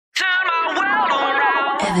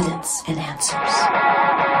Evidence and Answers.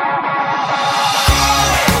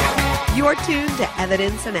 You're tuned to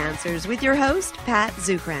Evidence and Answers with your host, Pat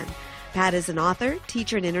Zucran. Pat is an author,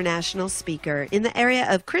 teacher, and international speaker in the area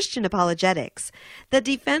of Christian apologetics, the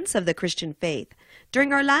defense of the Christian faith.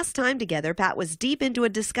 During our last time together, Pat was deep into a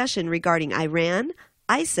discussion regarding Iran,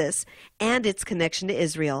 ISIS, and its connection to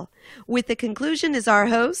Israel. With the conclusion is our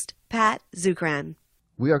host, Pat Zucran.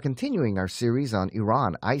 We are continuing our series on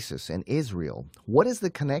Iran, ISIS, and Israel. What is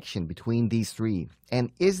the connection between these three?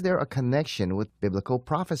 And is there a connection with biblical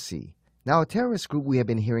prophecy? Now, a terrorist group we have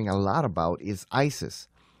been hearing a lot about is ISIS.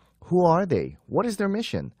 Who are they? What is their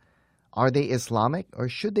mission? Are they Islamic, or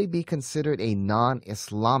should they be considered a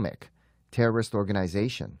non-Islamic terrorist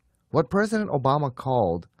organization? What President Obama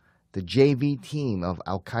called the JV team of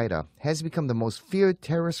Al-Qaeda has become the most feared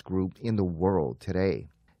terrorist group in the world today.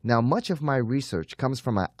 Now, much of my research comes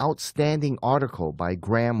from an outstanding article by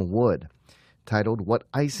Graham Wood titled What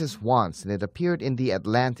ISIS Wants, and it appeared in The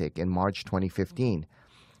Atlantic in March 2015.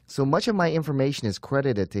 So much of my information is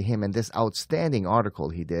credited to him and this outstanding article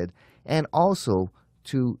he did, and also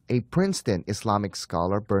to a Princeton Islamic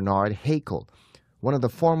scholar, Bernard Haeckel, one of the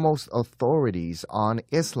foremost authorities on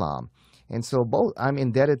Islam. And so I'm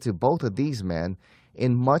indebted to both of these men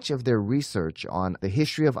in much of their research on the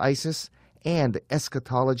history of ISIS and the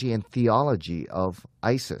eschatology and theology of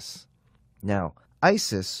ISIS. Now,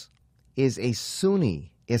 ISIS is a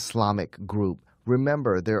Sunni Islamic group.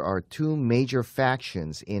 Remember, there are two major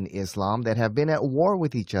factions in Islam that have been at war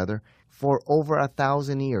with each other for over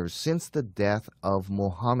 1,000 years since the death of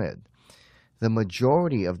Muhammad. The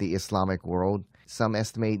majority of the Islamic world, some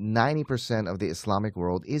estimate 90% of the Islamic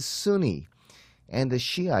world, is Sunni, and the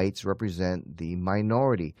Shiites represent the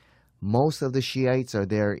minority. Most of the Shiites are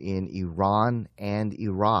there in Iran and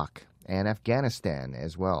Iraq and Afghanistan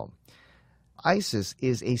as well. ISIS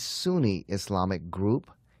is a Sunni Islamic group.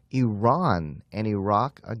 Iran and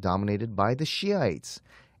Iraq are dominated by the Shiites.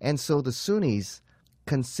 And so the Sunnis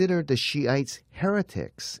consider the Shiites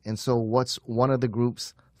heretics. And so what's one of the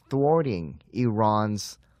groups thwarting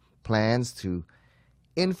Iran's plans to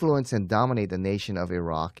influence and dominate the nation of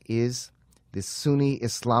Iraq is the Sunni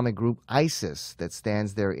Islamic group ISIS that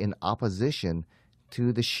stands there in opposition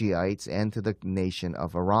to the Shiites and to the nation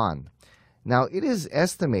of Iran. Now, it is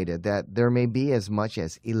estimated that there may be as much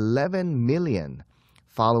as 11 million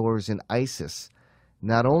followers in ISIS,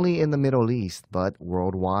 not only in the Middle East, but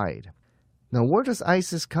worldwide. Now, where does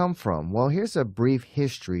ISIS come from? Well, here's a brief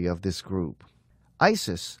history of this group.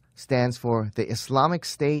 ISIS stands for the Islamic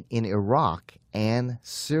State in Iraq and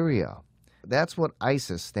Syria. That's what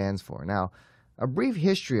ISIS stands for. Now, a brief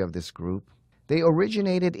history of this group. They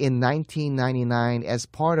originated in 1999 as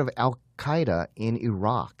part of Al-Qaeda in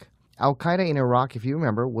Iraq. Al-Qaeda in Iraq, if you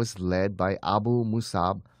remember, was led by Abu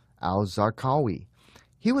Musab al-Zarqawi.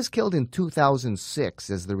 He was killed in 2006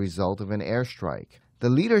 as the result of an airstrike. The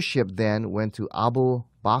leadership then went to Abu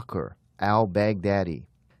Bakr al-Baghdadi.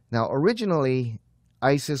 Now, originally,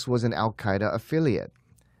 ISIS was an Al-Qaeda affiliate,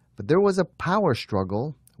 but there was a power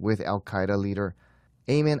struggle with Al-Qaeda leader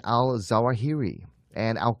Ayman al-Zawahiri,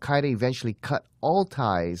 and Al-Qaeda eventually cut all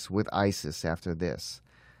ties with ISIS after this.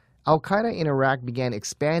 Al-Qaeda in Iraq began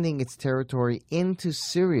expanding its territory into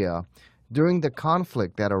Syria during the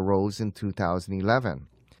conflict that arose in 2011.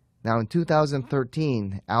 Now, in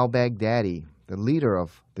 2013, al-Baghdadi, the leader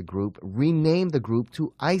of the group, renamed the group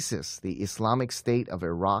to ISIS, the Islamic State of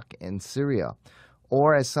Iraq and Syria,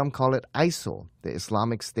 or as some call it, ISIL, the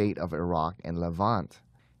Islamic State of Iraq and Levant.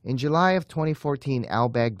 In July of 2014,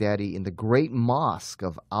 al-Baghdadi, in the Great Mosque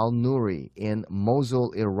of Al-Nuri in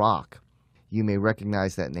Mosul, Iraq, you may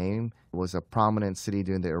recognize that name, it was a prominent city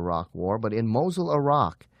during the Iraq War, but in Mosul,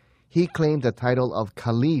 Iraq, he claimed the title of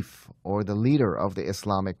Caliph, or the leader of the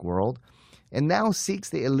Islamic world, and now seeks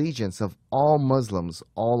the allegiance of all Muslims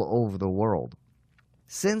all over the world.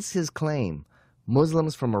 Since his claim,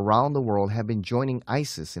 Muslims from around the world have been joining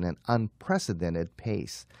ISIS in an unprecedented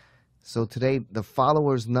pace. So today, the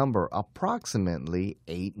followers number approximately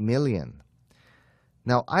 8 million.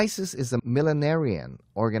 Now, ISIS is a millenarian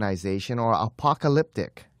organization or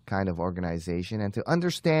apocalyptic kind of organization, and to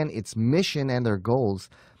understand its mission and their goals,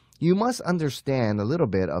 you must understand a little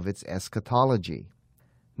bit of its eschatology.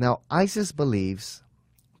 Now, ISIS believes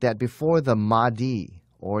that before the Mahdi,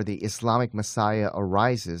 or the Islamic Messiah,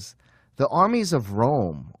 arises, the armies of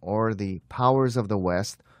Rome, or the powers of the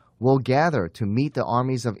West, will gather to meet the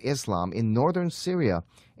armies of Islam in northern Syria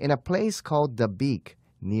in a place called Dabiq,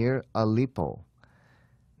 near Aleppo.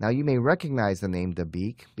 Now, you may recognize the name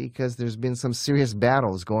Dabiq because there's been some serious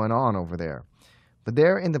battles going on over there. But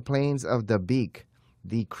there in the plains of Dabiq,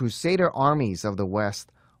 the Crusader armies of the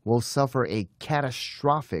West will suffer a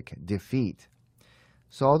catastrophic defeat.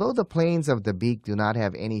 So although the plains of Dabiq do not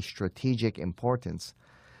have any strategic importance,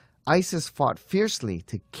 ISIS fought fiercely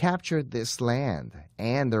to capture this land,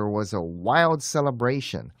 and there was a wild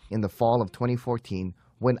celebration in the fall of 2014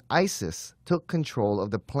 when ISIS took control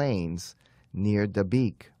of the plains near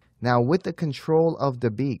Dabiq. Now, with the control of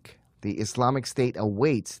Dabiq, the Islamic State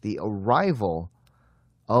awaits the arrival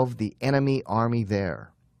of the enemy army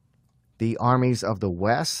there. The armies of the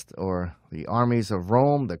West, or the armies of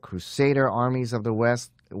Rome, the Crusader armies of the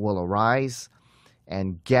West, will arise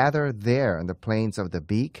and gather there in the plains of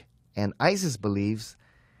Dabiq. And ISIS believes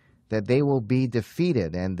that they will be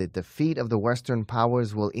defeated, and the defeat of the Western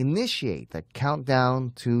powers will initiate the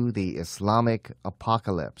countdown to the Islamic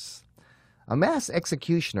apocalypse. A mass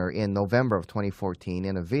executioner in November of 2014,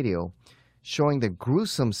 in a video showing the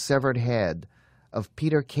gruesome severed head of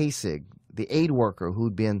Peter Kasig, the aid worker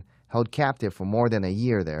who'd been held captive for more than a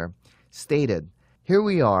year there, stated, "Here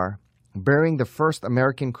we are, burying the first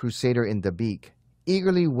American crusader in Dabiq,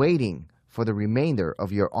 eagerly waiting for the remainder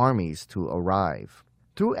of your armies to arrive."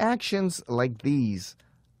 Through actions like these,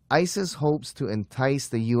 ISIS hopes to entice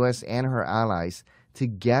the U.S. and her allies to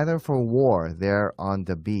gather for war there on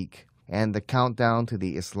Dabiq, and the countdown to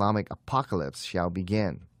the Islamic apocalypse shall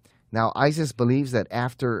begin. Now, ISIS believes that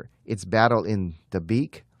after its battle in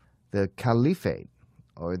Dabiq, the caliphate,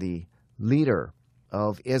 or the leader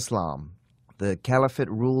of Islam, the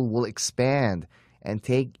caliphate rule will expand and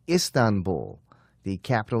take Istanbul, the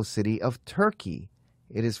capital city of Turkey.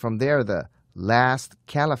 It is from there the last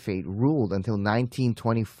caliphate ruled until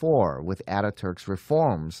 1924 with Ataturk's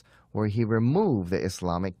reforms, where he removed the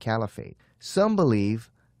Islamic caliphate. Some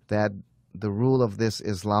believe that the rule of this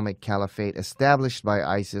Islamic caliphate established by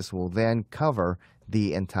ISIS will then cover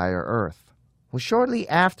the entire earth. Well, shortly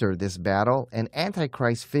after this battle, an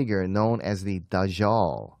antichrist figure known as the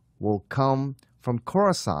Dajjal will come from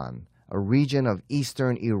Khorasan, a region of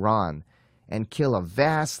eastern Iran, and kill a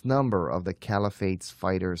vast number of the caliphate's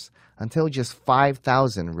fighters until just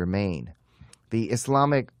 5,000 remain. The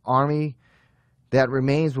Islamic army that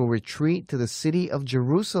remains will retreat to the city of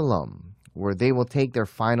Jerusalem, where they will take their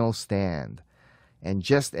final stand. And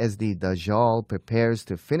just as the Dajjal prepares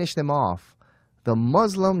to finish them off, the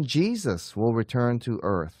Muslim Jesus will return to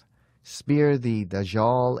earth, spear the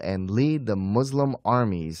Dajjal, and lead the Muslim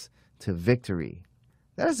armies to victory.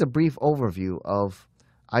 That is a brief overview of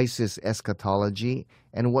ISIS eschatology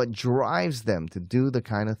and what drives them to do the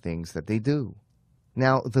kind of things that they do.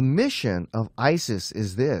 Now, the mission of ISIS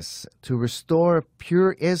is this: to restore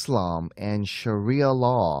pure Islam and Sharia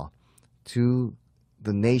law to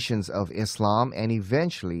the nations of Islam and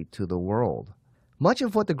eventually to the world. Much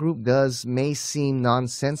of what the group does may seem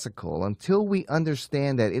nonsensical until we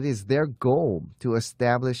understand that it is their goal to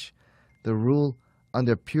establish the rule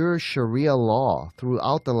under pure Sharia law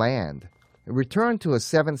throughout the land, a return to a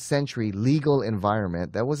 7th century legal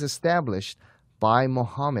environment that was established by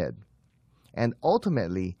Muhammad, and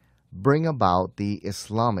ultimately bring about the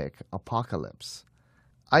Islamic apocalypse.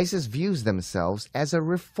 ISIS views themselves as a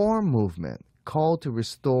reform movement called to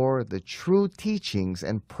restore the true teachings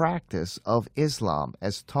and practice of Islam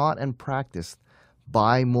as taught and practiced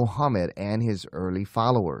by Muhammad and his early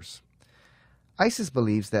followers. ISIS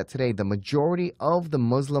believes that today the majority of the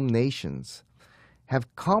Muslim nations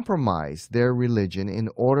have compromised their religion in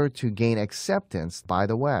order to gain acceptance by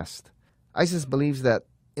the West. ISIS believes that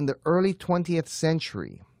in the early 20th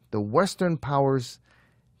century, the Western powers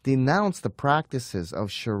denounced the practices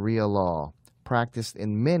of Sharia law practiced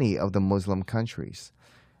in many of the Muslim countries.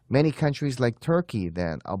 Many countries like Turkey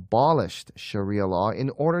then abolished Sharia law in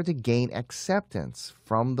order to gain acceptance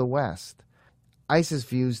from the West. ISIS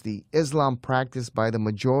views the Islam practiced by the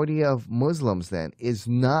majority of Muslims then is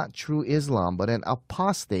not true Islam, but an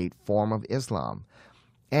apostate form of Islam.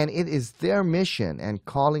 And it is their mission and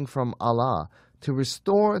calling from Allah to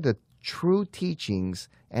restore the true teachings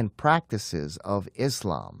and practices of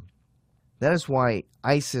Islam. That is why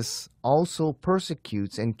ISIS also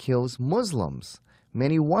persecutes and kills Muslims.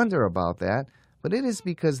 Many wonder about that, but it is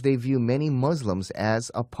because they view many Muslims as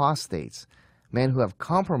apostates, men who have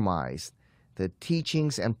compromised the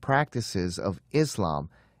teachings and practices of Islam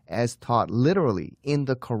as taught literally in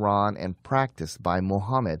the Quran and practiced by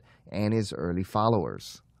Muhammad and his early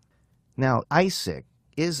followers. Now,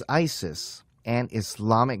 is ISIS an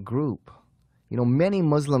Islamic group? Many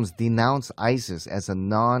Muslims denounce ISIS as a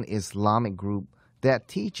non-Islamic group that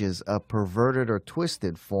teaches a perverted or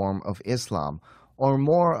twisted form of Islam, or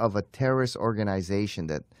more of a terrorist organization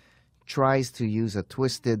that tries to use a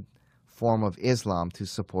twisted form of Islam to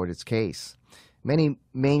support its case. Many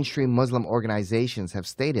mainstream Muslim organizations have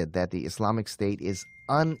stated that the Islamic State is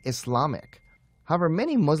un-Islamic. However,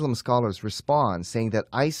 many Muslim scholars respond saying that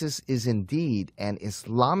ISIS is indeed an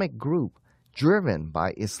Islamic group driven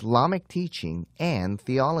by Islamic teaching and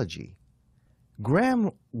theology.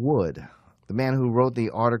 Graham Wood, the man who wrote the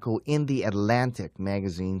article in The Atlantic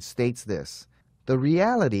magazine, states this: "The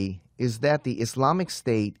reality is that the Islamic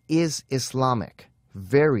State is Islamic,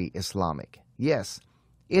 very Islamic. Yes,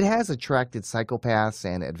 it has attracted psychopaths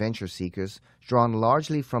and adventure seekers drawn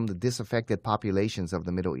largely from the disaffected populations of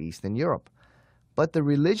the Middle East and Europe. But the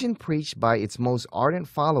religion preached by its most ardent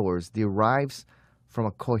followers derives from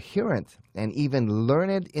a coherent and even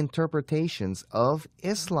learned interpretations of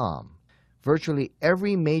Islam. Virtually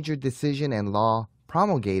every major decision and law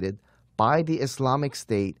promulgated by the Islamic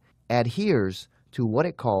State adheres to what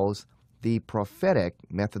it calls the prophetic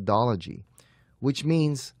methodology, which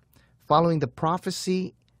means following the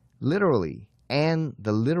prophecy literally and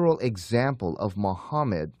the literal example of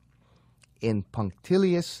Muhammad in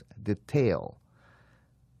punctilious detail.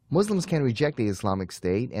 Muslims can reject the Islamic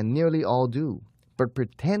State, and nearly all do, but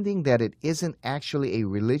pretending that it isn't actually a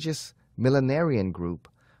religious millenarian group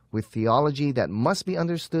with theology that must be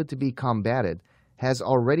understood to be combated has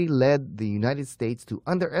already led the United States to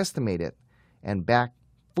underestimate it and back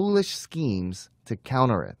foolish schemes to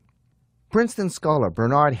counter it." Princeton scholar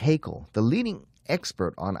Bernard Haeckel, the leading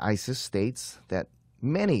expert on ISIS, states that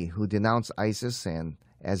many who denounce ISIS and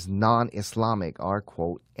as non-Islamic are,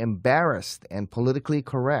 quote, "embarrassed and politically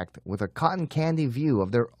correct with a cotton candy view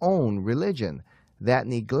of their own religion that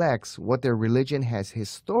neglects what their religion has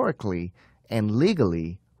historically and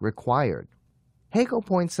legally required." Haeckel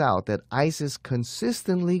points out that ISIS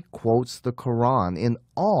consistently quotes the Quran in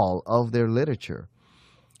all of their literature.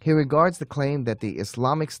 He regards the claim that the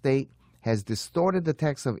Islamic State has distorted the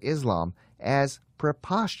text of Islam as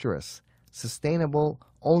preposterous, sustainable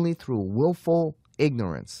only through willful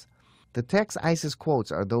ignorance. The texts ISIS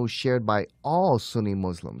quotes are those shared by all Sunni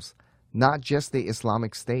Muslims, not just the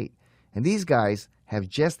Islamic State. And these guys have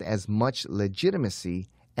just as much legitimacy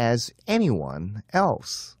as anyone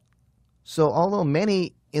else. So although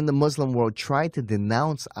many in the Muslim world try to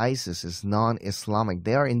denounce ISIS as non-Islamic,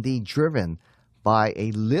 they are indeed driven by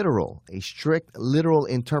a strict literal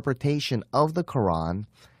interpretation of the Quran,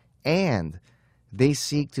 and they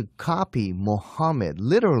seek to copy Muhammad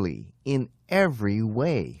literally in every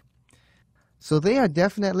way. So they are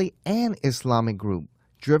definitely an Islamic group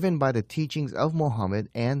driven by the teachings of Muhammad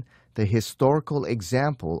and the historical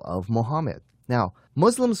example of Muhammad. Now,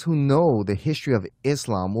 Muslims who know the history of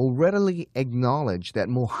Islam will readily acknowledge that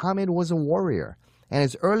Muhammad was a warrior, and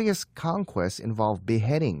his earliest conquests involved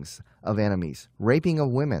beheadings of enemies, raping of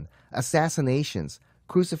women, assassinations,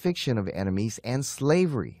 crucifixion of enemies, and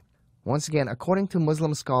slavery. Once again, according to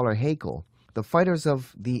Muslim scholar Haeckel, the fighters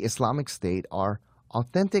of the Islamic State are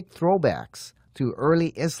authentic throwbacks to early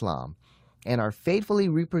Islam and are faithfully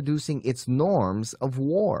reproducing its norms of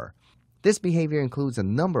war. This behavior includes a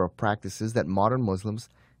number of practices that modern Muslims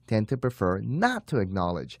tend to prefer not to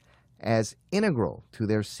acknowledge as integral to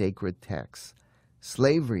their sacred texts.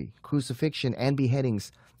 Slavery, crucifixion, and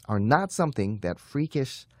beheadings are not something that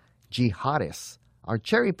freakish jihadists are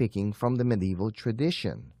cherry-picking from the medieval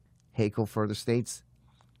tradition. Haeckel further states,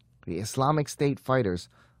 the Islamic State fighters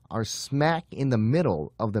are smack in the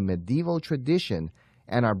middle of the medieval tradition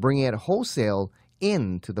and are bringing it wholesale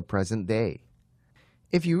into the present day.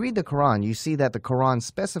 If you read the Quran, you see that the Quran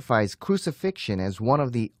specifies crucifixion as one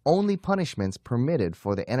of the only punishments permitted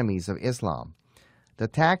for the enemies of Islam. The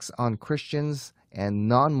tax on Christians and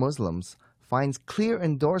non-Muslims finds clear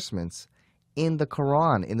endorsements in the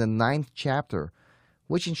Quran in the 9th chapter,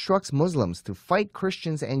 which instructs Muslims to fight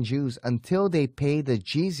Christians and Jews until they pay the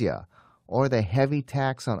jizya, or the heavy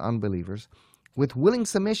tax on unbelievers, with willing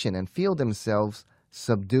submission and feel themselves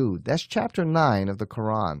subdued. That's chapter 9 of the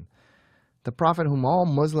Quran. The Prophet, whom all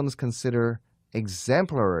Muslims consider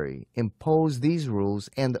exemplary, imposed these rules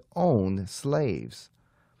and owned slaves.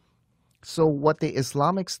 So what the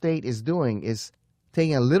Islamic State is doing is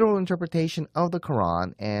taking a literal interpretation of the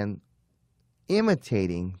Quran and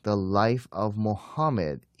imitating the life of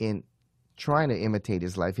Muhammad, in trying to imitate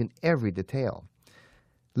his life in every detail.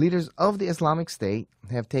 Leaders of the Islamic State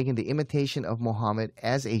have taken the imitation of Muhammad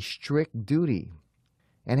as a strict duty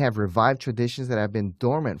and have revived traditions that have been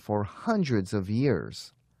dormant for hundreds of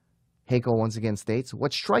years. Haeckel once again states,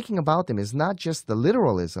 what's striking about them is not just the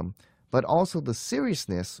literalism, but also the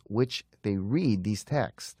seriousness which they read these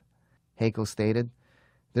texts. Haeckel stated,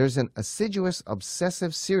 there's an assiduous,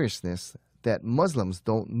 obsessive seriousness that Muslims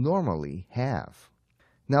don't normally have.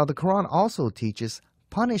 Now, the Quran also teaches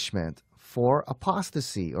punishment for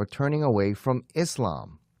apostasy or turning away from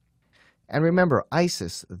Islam. And remember,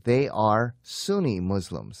 ISIS, they are Sunni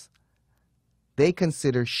Muslims. They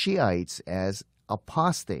consider Shiites as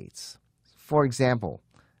apostates. For example,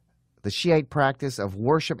 the Shiite practice of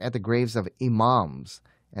worship at the graves of imams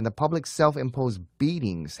and the public self-imposed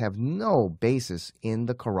beatings have no basis in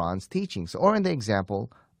the Quran's teachings or in the example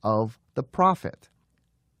of the Prophet.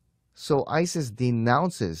 So ISIS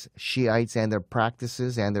denounces Shiites and their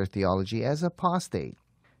practices and their theology as apostate.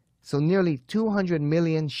 So nearly 200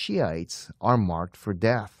 million Shiites are marked for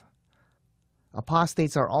death.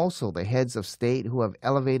 Apostates are also the heads of state who have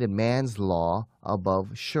elevated man's law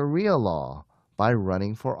above Sharia law by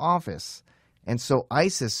running for office. And so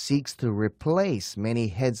ISIS seeks to replace many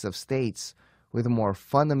heads of states with more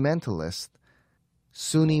fundamentalist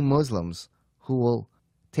Sunni Muslims who will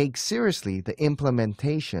take seriously the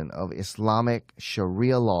implementation of Islamic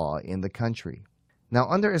Sharia law in the country. Now,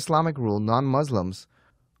 under Islamic rule, non-Muslims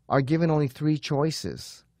are given only three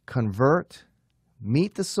choices: convert,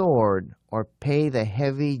 meet the sword, or pay the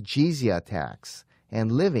heavy jizya tax,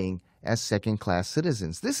 and living as second-class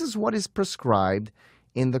citizens. This is what is prescribed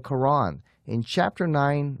in the Quran. In chapter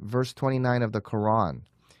 9, verse 29 of the Quran,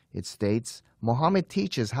 it states, Muhammad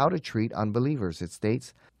teaches how to treat unbelievers. It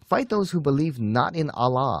states, fight those who believe not in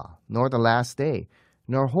Allah, nor the last day,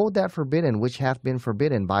 nor hold that forbidden which hath been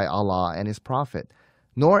forbidden by Allah and His Prophet,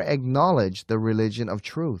 nor acknowledge the religion of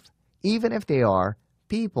truth, even if they are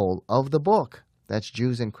people of the book, that's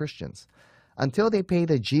Jews and Christians, until they pay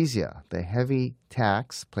the jizya, the heavy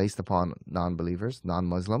tax placed upon non-believers,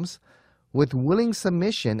 non-Muslims, with willing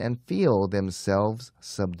submission and feel themselves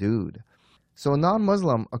subdued. So a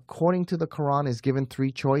non-Muslim, according to the Quran, is given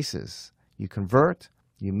three choices. You convert,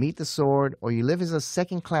 you meet the sword, or you live as a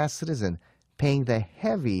second-class citizen, paying the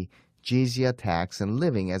heavy jizya tax and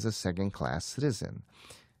living as a second-class citizen.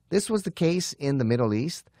 This was the case in the Middle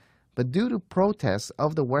East, but due to protests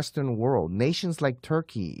of the Western world, nations like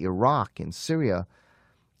Turkey, Iraq, and Syria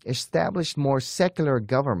established more secular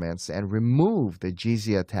governments and removed the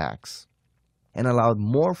jizya tax and allowed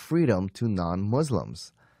more freedom to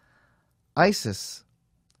non-Muslims. ISIS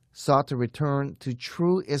sought to return to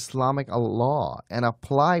true Islamic law and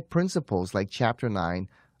apply principles like chapter 9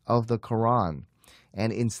 of the Quran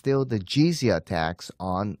and instill the jizya tax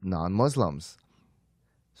on non-Muslims.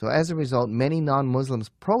 So as a result, many non-Muslims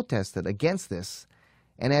protested against this,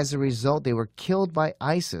 and as a result, they were killed by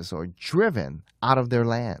ISIS or driven out of their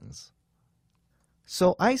lands.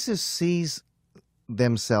 So ISIS sees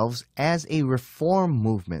themselves as a reform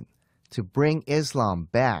movement to bring Islam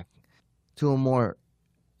back to a more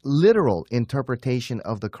literal interpretation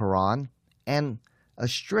of the Quran and a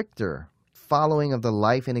stricter following of the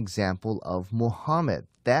life and example of Muhammad.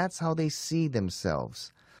 That's how they see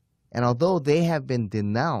themselves. And although they have been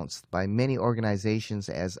denounced by many organizations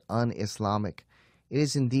as un-Islamic, it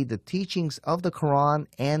is indeed the teachings of the Quran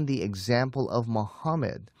and the example of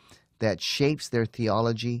Muhammad that shapes their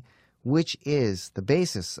theology, which is the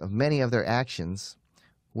basis of many of their actions,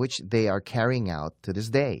 which they are carrying out to this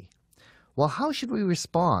day. Well, how should we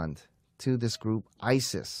respond to this group,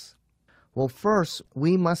 ISIS? Well, first,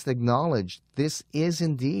 we must acknowledge this is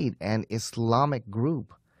indeed an Islamic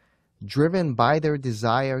group, driven by their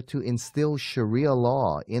desire to instill Sharia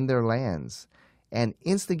law in their lands and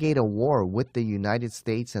instigate a war with the United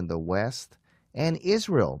States and the West and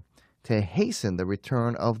Israel to hasten the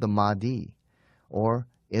return of the Mahdi, or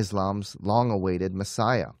Islam's long-awaited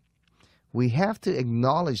Messiah. We have to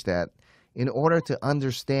acknowledge that in order to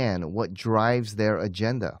understand what drives their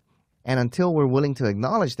agenda. And until we're willing to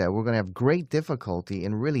acknowledge that, we're going to have great difficulty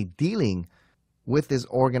in really dealing with this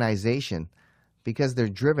organization because they're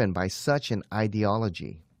driven by such an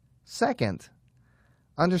ideology. Second,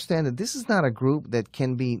 understand that this is not a group that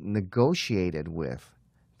can be negotiated with.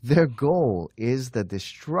 Their goal is the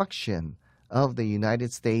destruction of the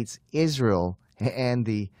United States, Israel, and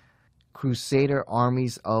the Crusader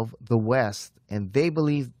armies of the West. And they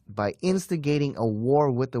believe by instigating a war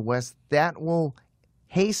with the West, that will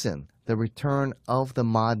hasten the return of the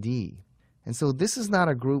Mahdi. And so this is not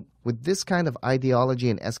a group with this kind of ideology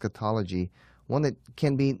and eschatology, one that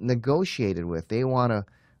can be negotiated with. They want to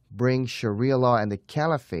bring Sharia law and the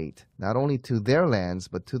caliphate not only to their lands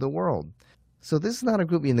but to the world. So this is not a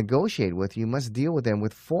group you negotiate with. You must deal with them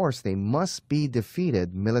with force. They must be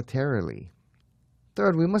defeated militarily.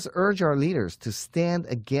 Third, we must urge our leaders to stand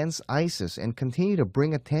against ISIS and continue to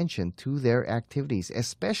bring attention to their activities,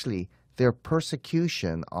 especially their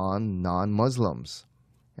persecution on non-Muslims.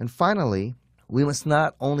 And finally, we must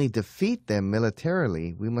not only defeat them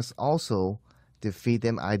militarily, we must also defeat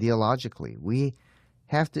them ideologically. We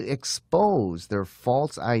have to expose their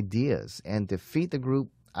false ideas and defeat the group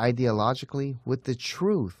ideologically with the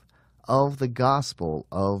truth of the gospel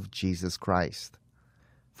of Jesus Christ.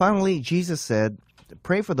 Finally, Jesus said,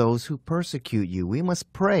 pray for those who persecute you. We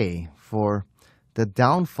must pray for the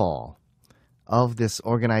downfall of this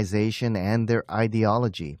organization and their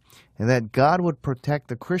ideology, and that God would protect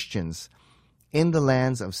the Christians in the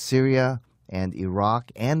lands of Syria and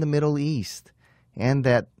Iraq and the Middle East, and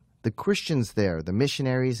that the Christians there, the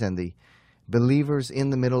missionaries and the believers in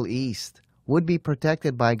the Middle East, would be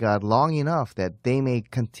protected by God long enough that they may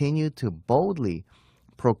continue to boldly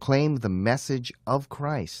proclaim the message of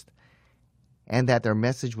Christ, and that their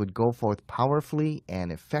message would go forth powerfully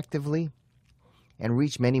and effectively and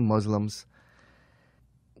reach many Muslims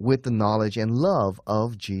with the knowledge and love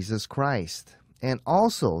of Jesus Christ. And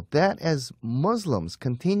also that as Muslims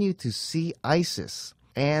continue to see ISIS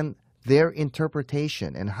and their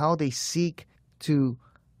interpretation and how they seek to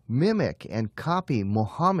mimic and copy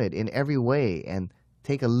Muhammad in every way and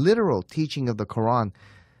take a literal teaching of the Quran,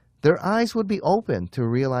 their eyes would be open to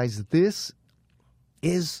realize this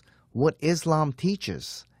is what Islam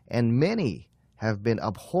teaches. And many have been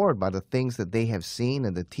abhorred by the things that they have seen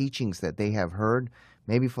and the teachings that they have heard,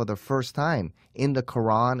 maybe for the first time in the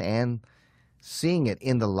Quran, and seeing it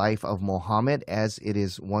in the life of Muhammad as it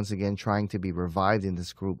is once again trying to be revived in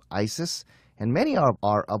this group ISIS. And many are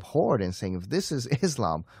abhorred and saying, if this is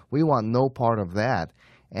Islam, we want no part of that,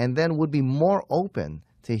 and then would be more open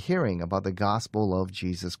to hearing about the gospel of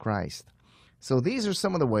Jesus Christ. So these are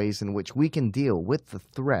some of the ways in which we can deal with the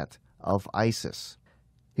threat of ISIS.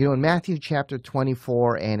 You know, in Matthew chapter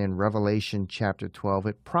 24 and in Revelation chapter 12,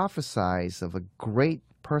 it prophesies of a great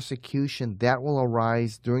persecution that will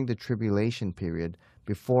arise during the tribulation period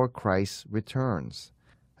before Christ returns.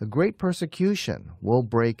 A great persecution will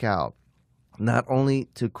break out, not only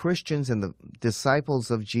to Christians and the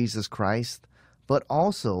disciples of Jesus Christ, but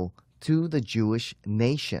also to the Jewish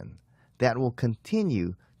nation, that will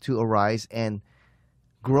continue to arise and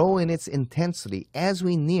grow in its intensity as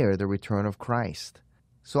we near the return of Christ.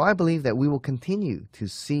 So I believe that we will continue to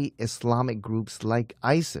see Islamic groups like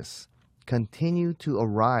ISIS continue to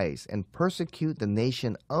arise and persecute the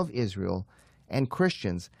nation of Israel and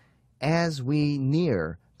Christians as we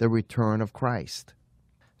near the return of Christ.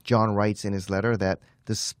 John writes in his letter that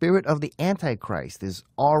the spirit of the Antichrist is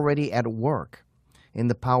already at work in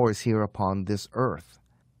the powers here upon this earth.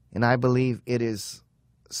 And I believe it is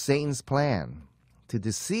Satan's plan to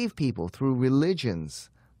deceive people through religions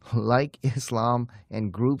like Islam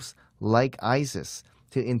and groups like ISIS,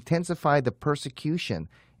 to intensify the persecution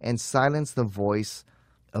and silence the voice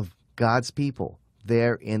of God's people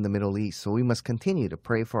there in the Middle East. So we must continue to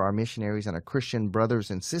pray for our missionaries and our Christian brothers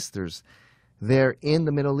and sisters there in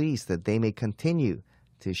the Middle East, that they may continue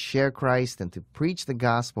to share Christ and to preach the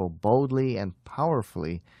gospel boldly and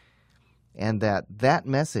powerfully, and that that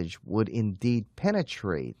message would indeed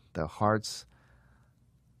penetrate the hearts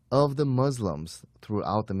of the Muslims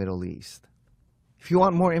throughout the Middle East. If you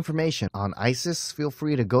want more information on ISIS, feel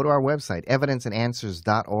free to go to our website,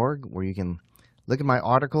 evidenceandanswers.org, where you can look at my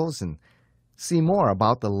articles and see more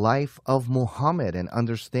about the life of Muhammad and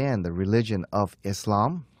understand the religion of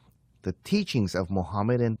Islam, the teachings of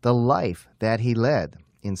Muhammad, and the life that he led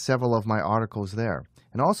in several of my articles there.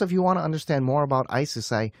 And also, if you want to understand more about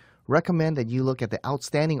ISIS, I recommend that you look at the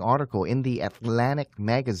outstanding article in the Atlantic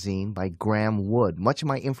magazine by Graham Wood. Much of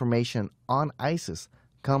my information on ISIS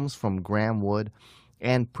comes from Graham Wood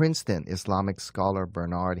and Princeton Islamic scholar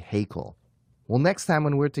Bernard Haeckel. Well, next time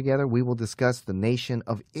when we're together, we will discuss the nation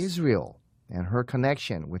of Israel and her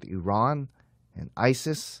connection with Iran and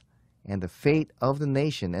ISIS, and the fate of the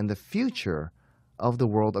nation and the future of the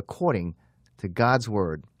world according to God's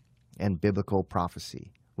Word and biblical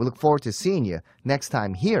prophecy. We look forward to seeing you next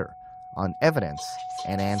time here on Evidence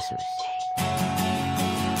and Answers.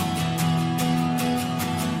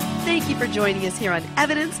 Thank you for joining us here on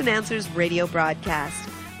Evidence and Answers radio broadcast.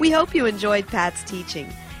 We hope you enjoyed Pat's teaching.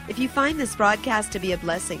 If you find this broadcast to be a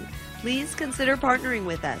blessing, please consider partnering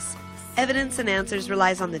with us. Evidence and Answers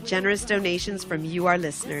relies on the generous donations from you, our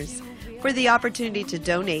listeners. For the opportunity to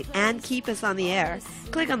donate and keep us on the air,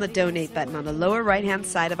 click on the donate button on the lower right-hand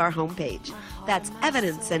side of our homepage. That's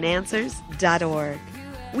evidenceandanswers.org.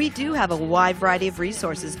 We do have a wide variety of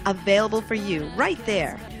resources available for you right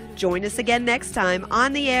there. Join us again next time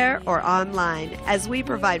on the air or online as we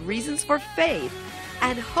provide reasons for faith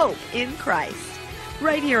and hope in Christ,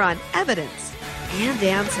 right here on Evidence and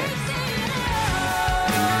Answers.